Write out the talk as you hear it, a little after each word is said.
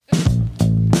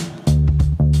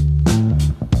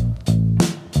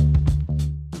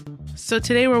So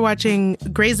today we're watching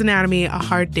Grey's Anatomy, A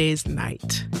Hard Day's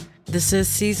Night. This is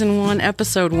season 1,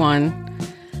 episode 1.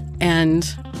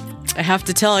 And I have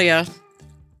to tell you,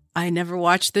 I never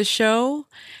watched this show,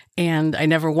 and I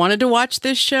never wanted to watch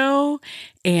this show,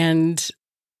 and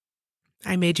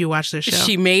I made you watch this show.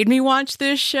 She made me watch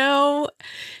this show,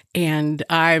 and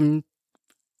I'm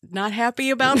not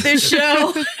happy about this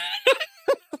show.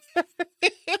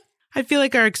 I feel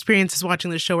like our experiences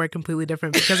watching this show were completely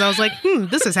different because I was like,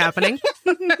 this is happening.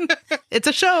 It's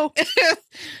a show.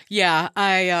 Yeah,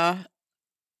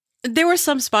 there were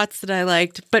some spots that I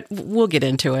liked, but we'll get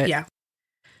into it. Yeah.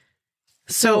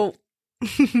 So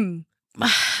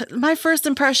my first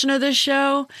impression of this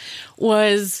show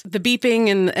was the beeping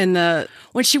and the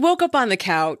when she woke up on the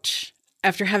couch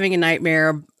after having a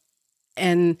nightmare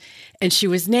and she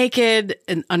was naked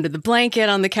and under the blanket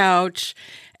on the couch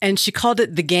and she called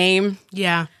it the game.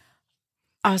 Yeah.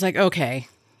 I was like, okay,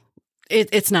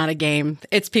 it's not a game.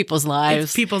 It's people's lives.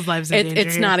 It's people's lives in danger.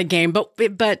 It's not a game,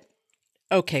 but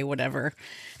okay, whatever.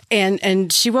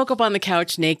 And she woke up on the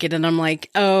couch naked and I'm like,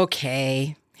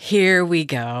 okay, here we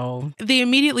go. They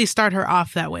immediately start her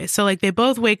off that way. So like they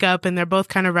both wake up and they're both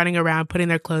kind of running around, putting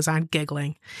their clothes on,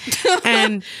 giggling.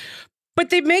 And but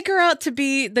they make her out to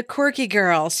be the quirky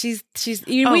girl. She's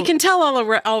we can tell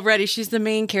already she's the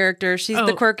main character. She's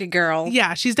the quirky girl.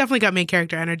 Yeah, she's definitely got main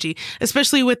character energy,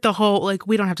 especially with the whole, like,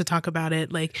 we don't have to talk about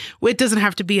it. Like, it doesn't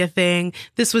have to be a thing.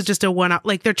 This was just a one-off.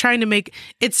 Like, they're trying to make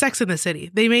it Sex in the City.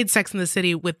 They made Sex in the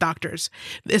City with doctors,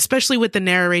 especially with the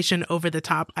narration over the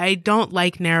top. I don't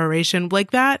like narration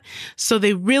like that. So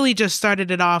they really just started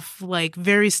it off like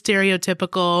very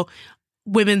stereotypical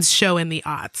women's show in the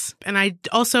aughts. And I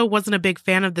also wasn't a big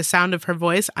fan of the sound of her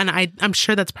voice. And I'm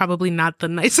sure that's probably not the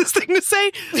nicest thing to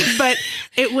say, but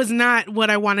it was not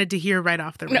what I wanted to hear right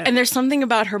off the rip. And there's something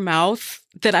about her mouth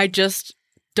that I just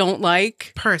don't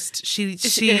like. Pursed.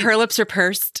 Her lips are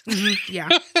pursed. Mm-hmm, yeah.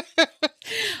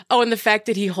 Oh, and the fact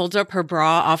that he holds up her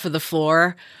bra off of the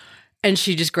floor and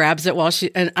she just grabs it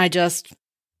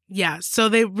Yeah. So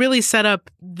they really set up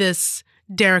this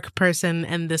Derek person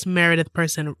and this Meredith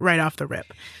person right off the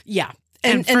rip. Yeah.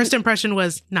 And first impression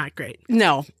was not great.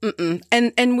 No. Mm-mm.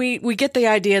 And we get the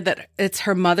idea that it's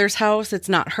her mother's house. It's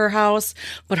not her house,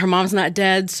 but her mom's not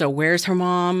dead. So where's her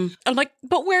mom? I'm like,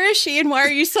 but where is she? And why are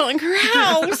you selling her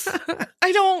house?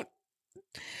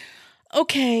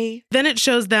 Okay. Then it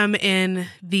shows them in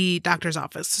the doctor's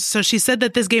office. So she said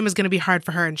that this game is going to be hard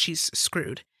for her and she's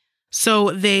screwed.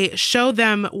 So they show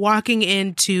them walking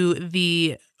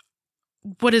into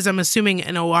what is, I'm assuming,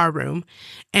 an OR room.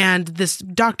 And this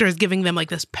doctor is giving them like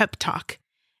this pep talk.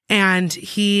 And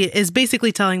he is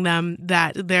basically telling them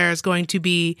that there's going to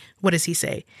be, what does he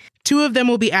say? 2 of them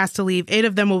will be asked to leave. 8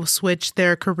 of them will switch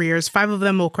their careers. 5 of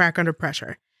them will crack under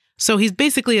pressure. So he's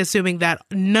basically assuming that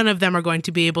none of them are going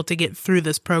to be able to get through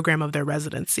this program of their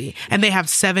residency. And they have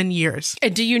 7 years.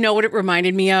 And do you know what it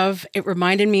reminded me of? It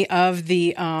reminded me of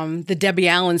the Debbie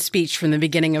Allen speech from the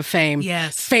beginning of Fame.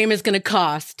 Yes. Fame is going to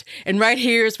cost. And right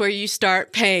here is where you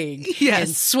start paying. Yes.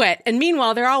 And sweat. And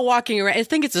meanwhile, they're all walking around. I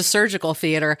think it's a surgical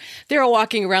theater. They're all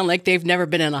walking around like they've never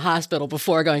been in a hospital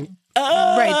before going,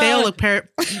 Right. They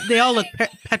all look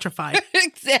petrified.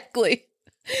 Exactly.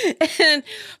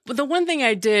 But the one thing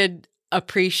I did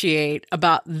appreciate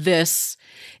about this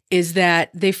is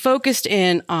that they focused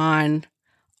in on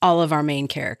all of our main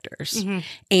characters. Mm-hmm.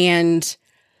 And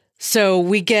so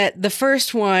we get the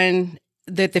first one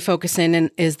that they focus in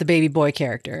is the baby boy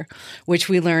character, which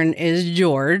we learn is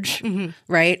George, mm-hmm.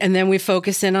 right? And then we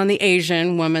focus in on the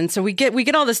Asian woman. So we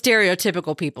get all the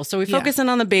stereotypical people. So we focus in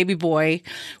on the baby boy.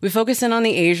 We focus in on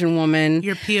the Asian woman.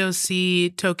 Your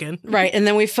POC token. Right. And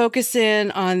then we focus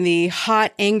in on the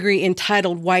hot, angry,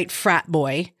 entitled white frat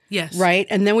boy. Yes. Right.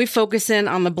 And then we focus in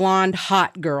on the blonde,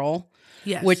 hot girl.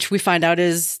 Yes. Which we find out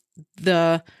is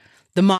the